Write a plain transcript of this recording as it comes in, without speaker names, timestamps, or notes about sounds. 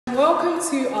welcome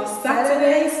to our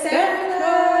Saturday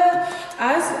seminar.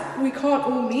 As we can't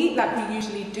all meet like we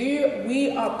usually do,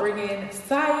 we are bringing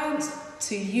science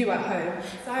to you at home.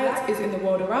 Science is in the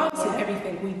world around us, in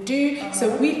everything we do, so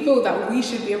we feel that we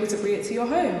should be able to bring it to your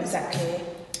home. Exactly.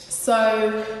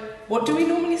 So, what do we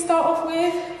normally start off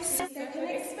with? Second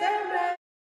experiment.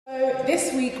 So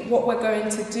this week what we're going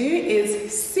to do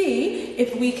is see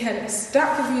if we can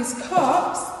stack these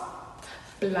cups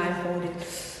blindfolded.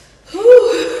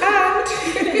 And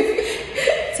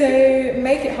to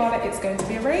make it harder, it's going to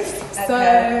be a race. Okay.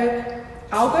 So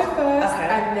I'll go first,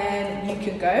 and then you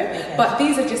can go. Okay. But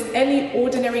these are just any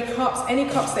ordinary cups, any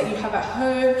cups that you have at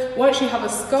home. Once you have a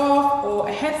scarf or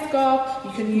a headscarf,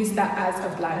 you can use that as a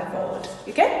blindfold.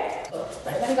 Okay?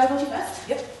 Right, let me blindfold you first.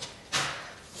 Yep.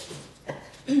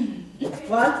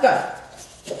 1, go.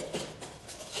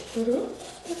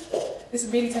 This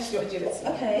is really testing your agility.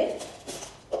 Okay.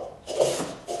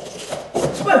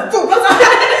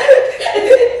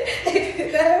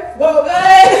 Whoa,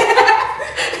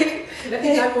 Let me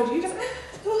blindfold you.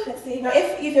 Let's see. Now,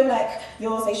 if you feel like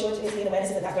your spatial agility and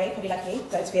awareness isn't that great, probably like me,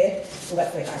 don't fear. We'll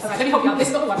work through it, guys. Alright, let me help you out. This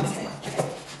is not the one. This is the one. Okay.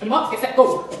 On your mark, get set, go.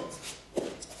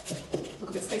 Look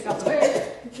a bit spaced out the way.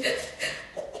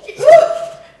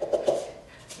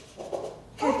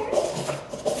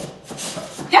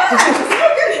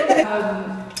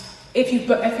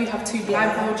 If you have two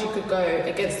blindfolds, you could go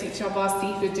against each other,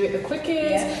 see who could do it the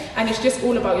quickest, and it's just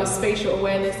all about your spatial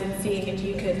awareness and seeing if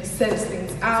you can sense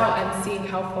things out and seeing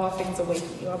how far things away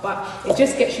from you are. But it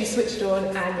just gets you switched on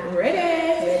and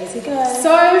ready to go.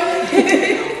 So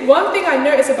one thing I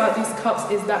notice about these cups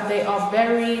is that they are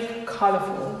very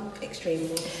colourful.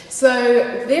 Extremely. So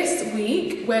this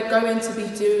week we're going to be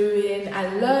doing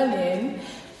and learning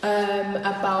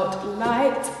about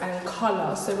light and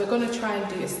colour. So we're going to try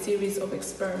and do a series of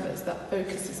experiments that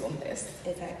focuses on this.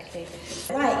 Exactly.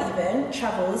 Light even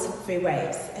travels through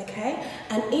waves, okay?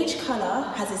 And each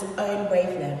colour has its own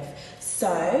wavelength. So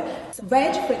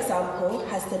red, for example,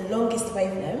 has the longest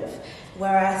wavelength,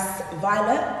 whereas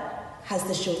violet has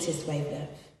the shortest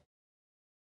wavelength.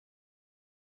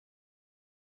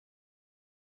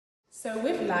 So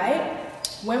with light,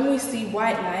 when we see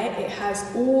white light, it has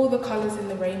all the colours in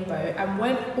the rainbow, and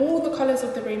when all the colours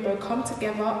of the rainbow come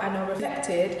together and are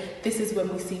reflected, this is when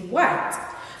we see white.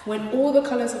 When all the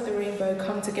colours of the rainbow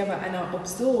come together and are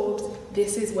absorbed,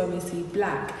 this is when we see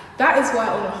black. That is why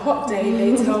on a hot day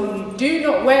they tell you, do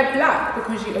not wear black,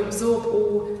 because you absorb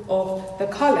all of the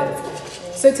colours.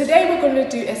 So today we're going to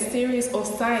do a series of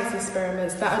science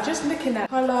experiments that are just looking at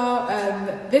colour.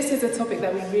 This is a topic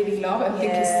that we really love and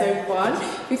think is so fun.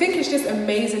 We think it's just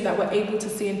amazing that we're able to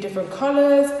see in different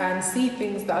colours and see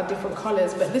things that are different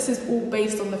colours, but this is all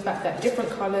based on the fact that different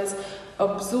colours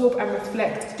absorb and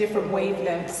reflect different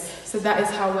wavelengths. So that is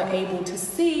how we're able to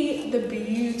see the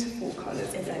beautiful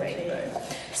colours in the rainbow.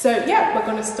 So yeah, we're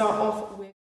going to start off with...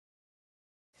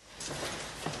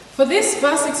 For this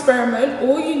first experiment,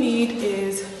 all you need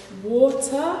is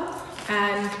water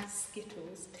and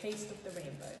Skittles, taste of the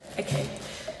rainbow. Okay,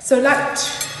 so like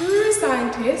true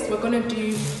scientists, we're going to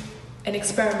do an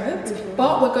experiment,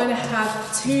 but we're going to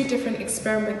have two different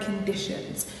experiment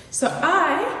conditions. So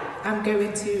I am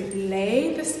going to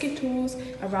lay the Skittles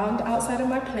around the outside of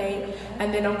my plate,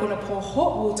 and then I'm going to pour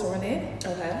hot water on it.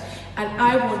 Okay. And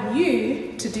I want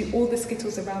you to do all the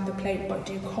Skittles around the plate, but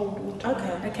do cold water.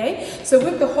 Okay. Okay. So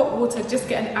with the hot water, just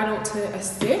get an adult to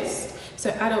assist.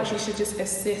 So adults, you should just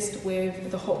assist with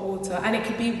the hot water, and it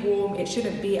could be warm. It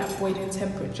shouldn't be at boiling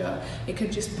temperature. It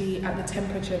could just be at the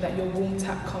temperature that your warm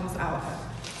tap comes out at.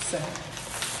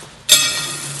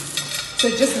 So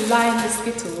just line the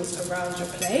Skittles around your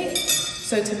plate,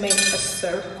 so to make a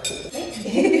circle.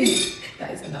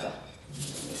 That is another.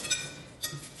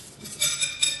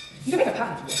 You can make a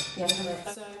pan. Yeah.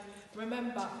 So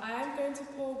remember, I am going to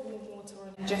pour warm water on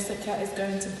it. Jessica is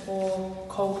going to pour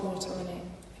cold water on it.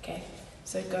 Okay,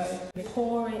 so go.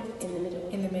 Pour it in the middle.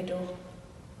 In the middle.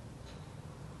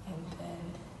 And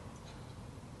then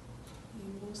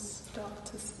you will start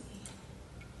to see.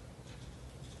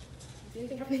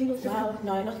 Wow,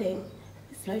 no, nothing.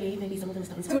 Slowly, maybe some of them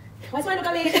start. Why is mine not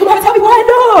going? Tell me why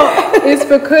not? It's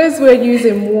because we're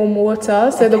using warm water,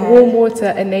 so the warm water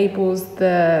enables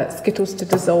the Skittles to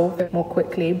dissolve more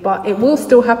quickly, but it will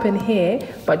still happen here,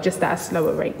 but just at a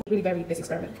slower rate. Really varied this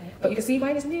experiment. Okay. But you can see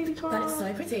mine is nearly dry. That is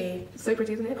so pretty. So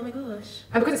pretty, isn't it? Oh my gosh.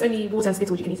 And because it's only water and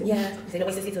Skittles, you can eat it. Yeah, so not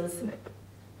waste the Skittles. No.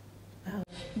 Wow.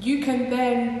 You can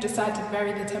then decide to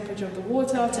vary the temperature of the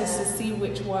water to see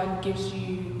which one gives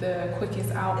you the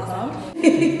quickest outcome.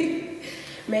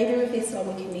 Maybe with this one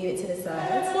we can leave it to the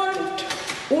side.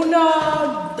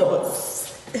 Una,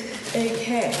 dos.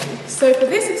 Okay, so for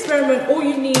this experiment, all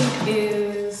you need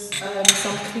is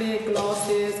some clear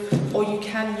glasses, or you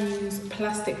can use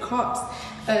plastic cups.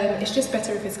 It's just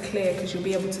better if it's clear because you'll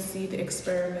be able to see the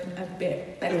experiment a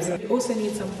bit better. You also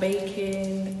need some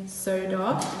baking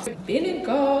soda,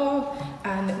 vinegar,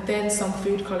 and then some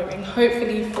food colouring.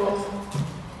 Hopefully from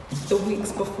the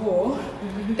weeks before,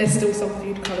 there's still some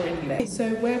food colouring left.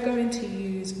 So we're going to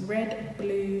use red,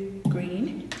 blue,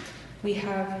 green. We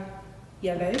have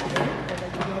yellow.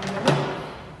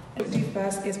 What we do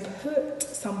first is put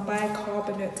some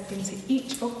bicarbonate into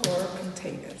each of our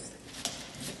containers.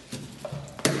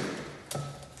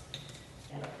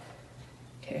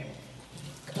 Okay.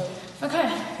 Cool. Okay,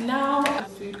 now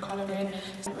food colouring.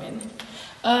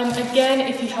 Again,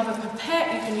 if you have a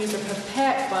pipette, you can use a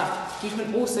pipette, but you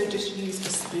can also just use a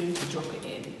spoon to drop it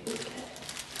in.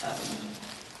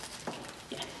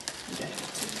 Yeah, you don't have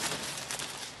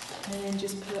to. And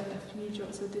just put a few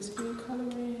drops of this food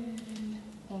colouring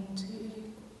onto.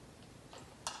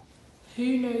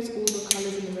 Who knows all the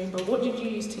colours in the rainbow? What did you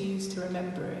use to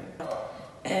remember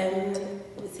it?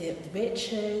 Was it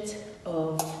Richard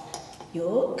of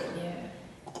York? Yeah.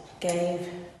 Gave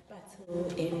battle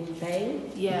in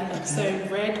vain. Yeah. Okay. So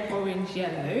red, orange,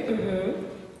 yellow,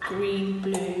 green,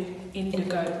 blue,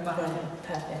 indigo, violet.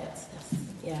 Perfect.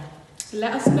 Yeah.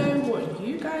 Let us know what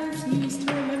you guys used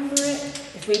to remember it.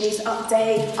 If we need to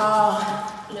update our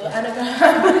little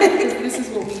anagram. This is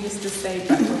what we used to say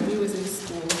back when we was in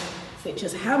school. Which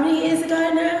was how many years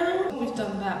ago now? We've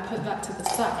done that, put that to the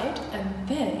side, and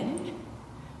then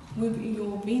with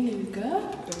your vinegar,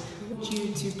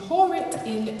 you to pour it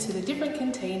into the different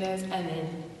containers, and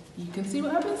then you can see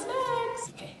what happens next.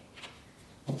 Okay,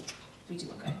 redo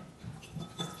okay.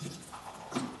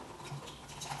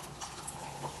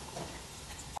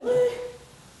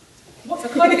 What's a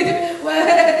colour?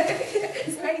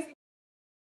 It's crazy.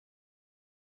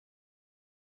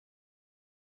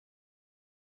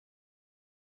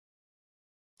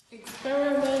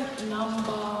 Experiment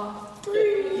number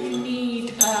 3. You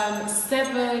need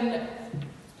 7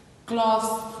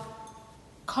 glass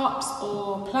cups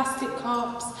or plastic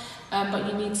cups, but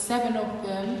you need 7 of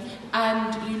them,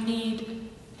 and you need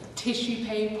tissue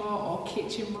paper or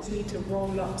kitchen. You need to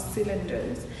roll up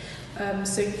cylinders.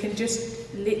 So you can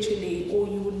just literally, all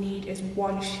you will need is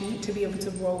 1 sheet to be able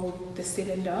to roll the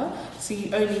cylinder. So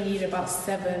you only need about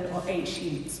 7 or 8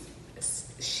 sheets.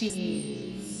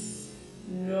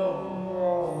 No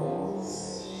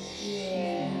rolls.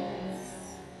 Yes.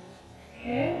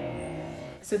 Okay.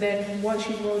 So then once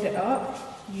you've rolled it up,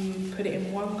 you put it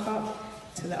in 1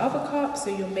 cup to the other cup, so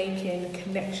you're making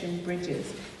connection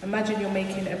bridges. Imagine you're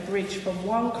making a bridge from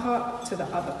 1 cup to the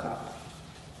other cup.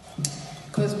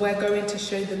 Because we're going to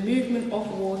show the movement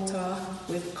of water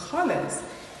with colours.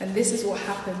 And this is what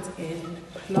happens in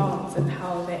plants and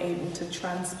how they're able to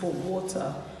transport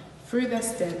water through their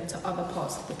stem to other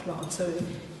parts of the plant. So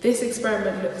this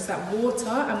experiment looks at water,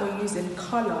 and we're using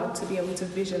colour to be able to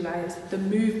visualise the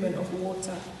movement of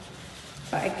water.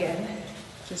 But again,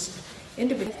 just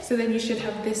individual. So then you should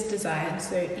have this design,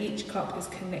 so each cup is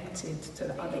connected to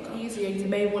the other cup. Easier, you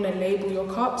may want to label your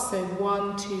cups, so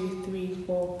 1, 2, 3,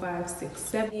 4, 5, 6,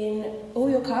 7. In all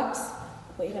your cups,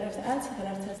 what you're going to have to add, you're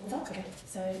going to have to start. Okay.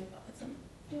 So I'll put some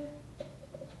here.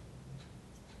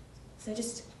 So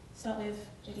just start with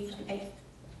an 8th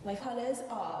wave. Colours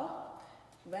are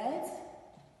red,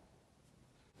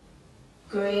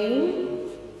 green,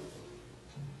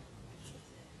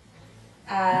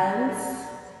 and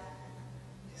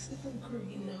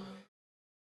green.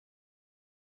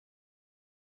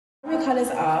 Primary colours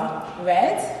are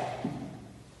red,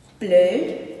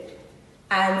 blue,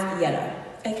 and yellow.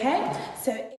 Okay,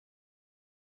 so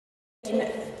in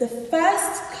the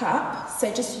first cup,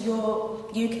 so just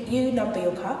you number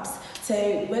your cups. So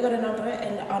we're going to number it,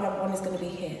 and our number 1 is going to be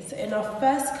here. So in our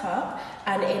first cup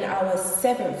and in our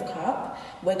 7th cup,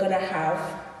 we're going to have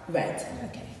red.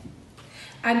 Okay.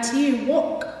 And to you,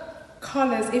 what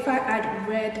colours, if I add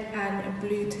red and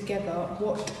blue together,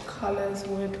 what colours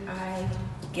would I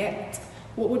get?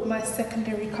 What would my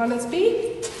secondary colours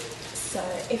be? So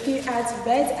if you add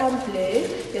red and blue,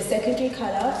 your secondary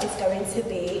colour is going to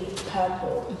be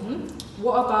purple.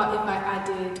 What about if I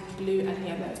added blue and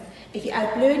yellow? If you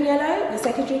add blue and yellow, the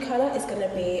secondary colour is going to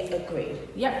be a green.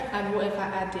 Yep, and what if I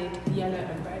added yellow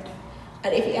and red?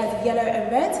 And if you add yellow and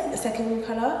red, the secondary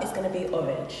colour is going to be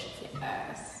orange.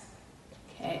 Yes.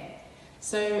 Okay.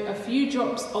 So a few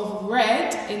drops of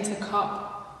red into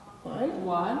cup 1.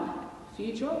 A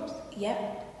few drops?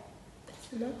 Yep.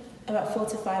 That's enough. About 4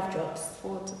 to 5 drops.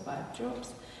 4 to 5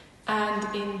 drops.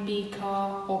 And in beaker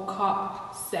or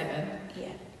cup 7? Yeah.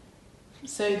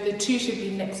 So the two should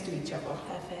be next to each other.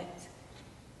 Perfect.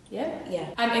 Yeah? Yeah.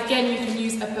 And again, you can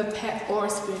use a pipette or a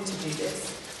spoon to do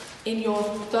this. In your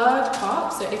third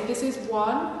cup, so if this is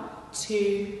 1,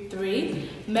 2, 3,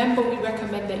 remember we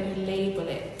recommend that you label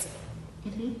it.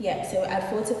 Yeah, so add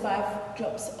 4 to 5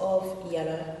 drops of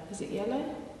yellow. Is it yellow?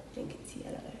 I think it's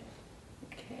yellow.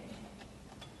 Okay.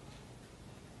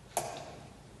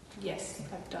 Yes,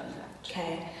 I've done that.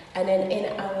 Okay, and then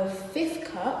in our 5th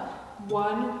cup,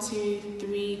 1, 2,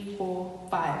 3, 4,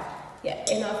 5. Yeah,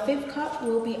 in our 5th cup,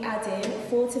 we'll be adding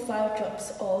 4 to 5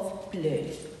 drops of blue.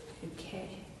 Okay.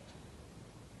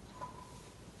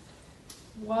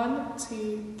 1,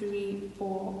 2, 3,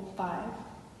 4, 5.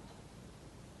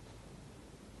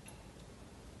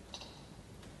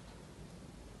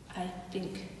 I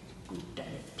think we've done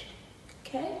it.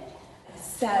 Okay.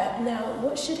 So now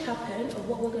what should happen, or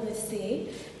what we're going to see,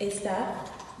 is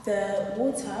that the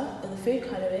water or the food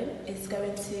colouring is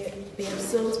going to be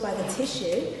absorbed by the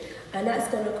tissue, and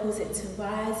that's going to cause it to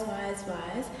rise,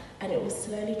 and it will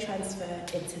slowly transfer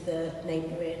into the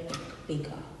neighbouring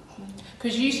beaker.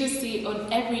 Because you should see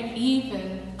on every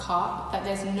even cup that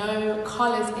there's no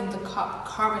colours in the cup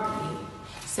currently.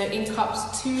 So in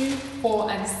cups 2, 4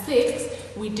 and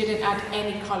 6, we didn't add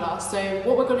any colour. So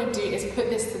what we're going to do is put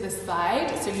this to the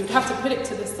side. So you'd have to put it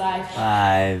to the side.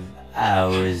 5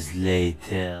 hours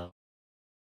later.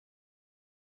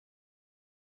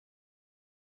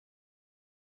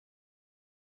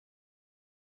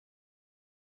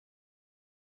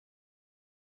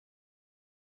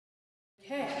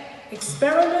 Okay,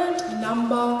 experiment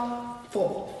number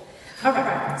 4.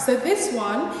 Alright, so this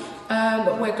one,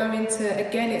 we're going to,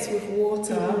 again it's with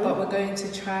water, but we're going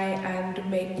to try and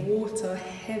make water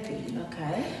heavy.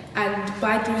 Okay. And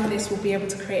by doing this, we'll be able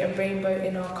to create a rainbow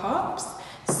in our cups.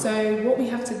 So what we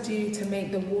have to do to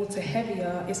make the water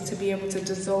heavier is to be able to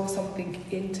dissolve something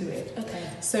into it. Okay.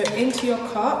 So into your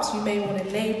cups, you may want to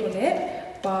label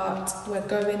it, but we're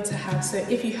going to have, so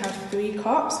if you have 3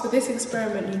 cups, for this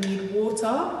experiment you need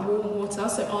water, warm water,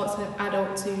 so ask an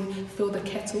adult to fill the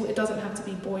kettle. It doesn't have to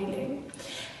be boiling.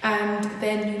 And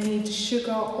then you need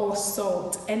sugar or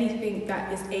salt, anything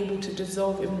that is able to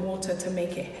dissolve in water to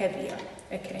make it heavier.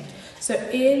 Okay, so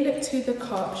into the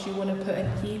cups you want to put an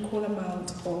equal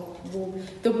amount of warm.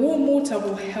 The warm water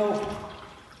will help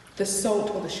the salt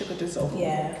or the sugar dissolve.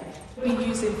 Yeah. We're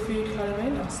using food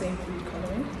colouring, I'm saying food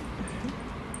colouring.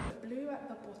 Blue at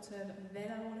the bottom,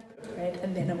 then I want to put red,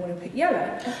 and then I want to put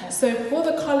yellow. Okay. So for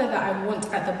the colour that I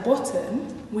want at the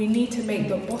bottom, we need to make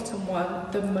the bottom one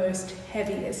the most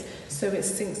heaviest, so it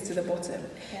sinks to the bottom.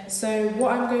 Okay. So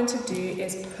what I'm going to do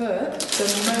is put the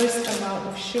most amount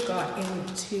of sugar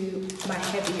into my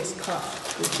heaviest cup,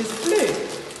 which is blue.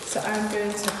 So I'm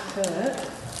going to put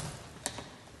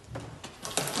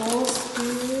 4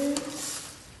 spoons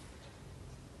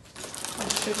of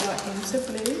sugar into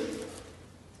blue.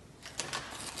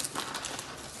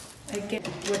 Again,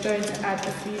 we're going to add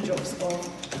a few drops of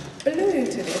blue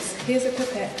to this. Here's a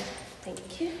pipette.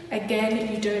 Thank you.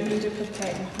 Again, you don't need a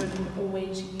pipette, you can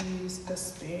always use a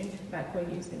spoon like we're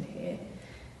using here.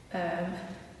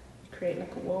 Create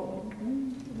like a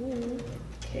whirlwind.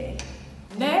 Okay.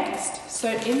 Next, so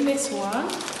in this one,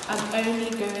 I'm only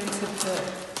going to put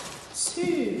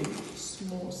 2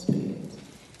 small spoons.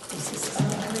 This is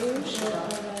our blue sugar.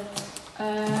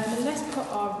 Let's put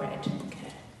our red.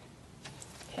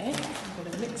 Okay, I'm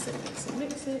going to mix it.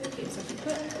 Okay, so if you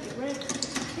put your red,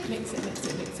 mix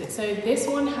it. So this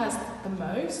one has the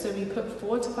most, so we put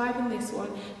 4 to 5 in this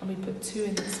one, and we put 2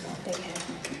 in this one. Okay.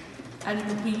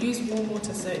 And we use warm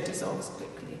water so it dissolves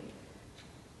quickly.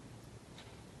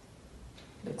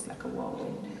 Looks like a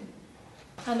whirlwind.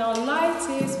 And our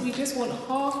light is, we just want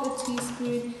half a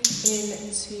teaspoon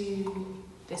into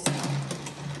this one.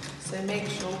 So make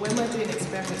sure when we're doing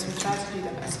experiments, we try to do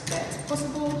them as fair as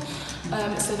possible.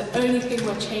 So the only thing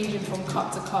we're changing from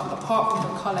cup to cup, apart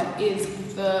from the colour, is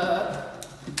the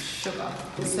sugar.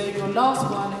 So your last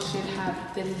one should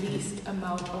have the least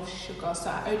amount of sugar. So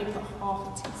I only put half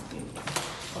a teaspoon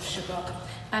of sugar.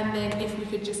 And then if we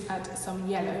could just add some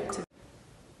yellow to.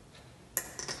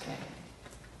 Okay.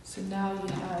 So now you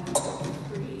have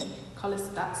 3 colours.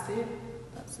 That's it.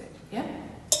 Yeah.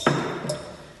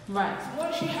 Right,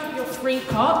 once you have your 3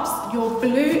 cups, your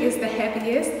blue is the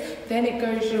heaviest, then it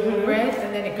goes your red,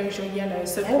 and then it goes your yellow.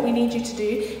 So what we need you to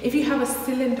do, if you have a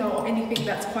cylinder or anything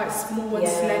that's quite small and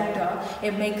slender,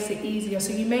 it makes it easier.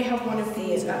 So you may have one of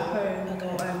these at home,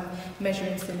 or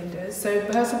measuring cylinders. So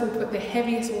first of all, put the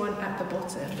heaviest one at the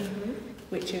bottom,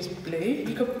 which is blue.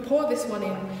 You could pour this one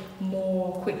in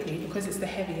more quickly because it's the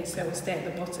heaviest, so it will stay at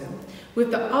the bottom.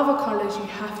 With the other colours, you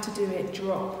have to do it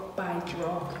drop by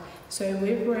drop. So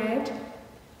with red,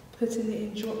 putting it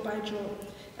in drop by drop.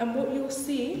 And what you'll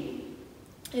see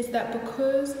is that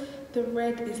because the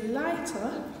red is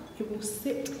lighter, it will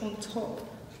sit on top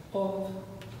of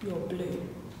your blue.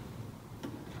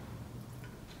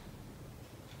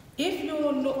 If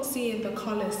you're not seeing the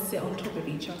colours sit on top of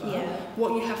each other,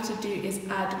 what you have to do is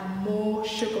add more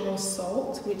sugar or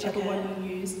salt, whichever one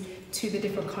you use, to the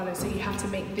different colours. So you have to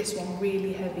make this one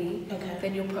really heavy,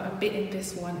 then you'll put a bit in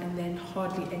this one and then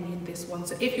hardly any in this one.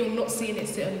 So if you're not seeing it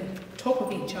sit on top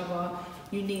of each other,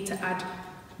 you need to add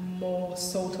more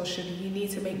salt or sugar. You need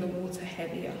to make the water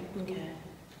heavier.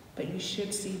 But you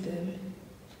should see them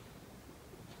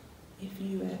if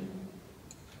you did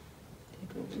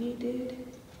what we did.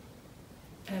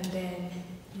 And then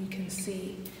you can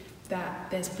see that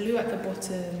there's blue at the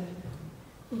bottom,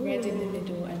 red in the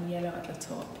middle, and yellow at the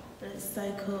top. That's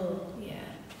so cool. Yeah.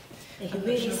 You can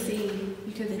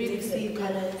really see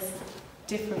colours.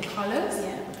 Different colours.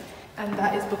 Yeah. And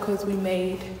that is because we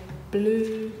made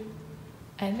blue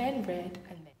and then red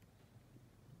and then.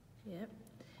 Yep.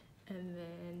 And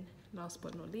then last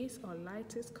but not least, our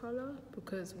lightest colour,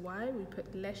 because why? We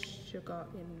put less sugar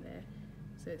in there.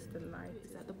 So it's the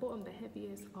lightest. At the bottom, the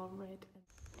heaviest are red.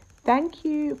 Thank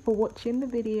you for watching the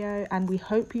video, and we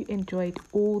hope you enjoyed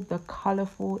all the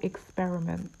colourful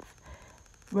experiments.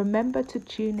 Remember to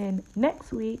tune in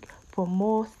next week for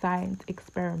more science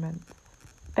experiments.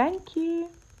 Thank you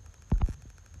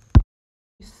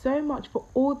so much for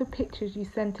all the pictures you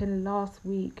sent in last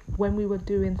week when we were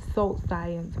doing salt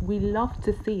science. We love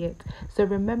to see it. So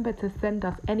remember to send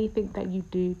us anything that you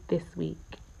do this week.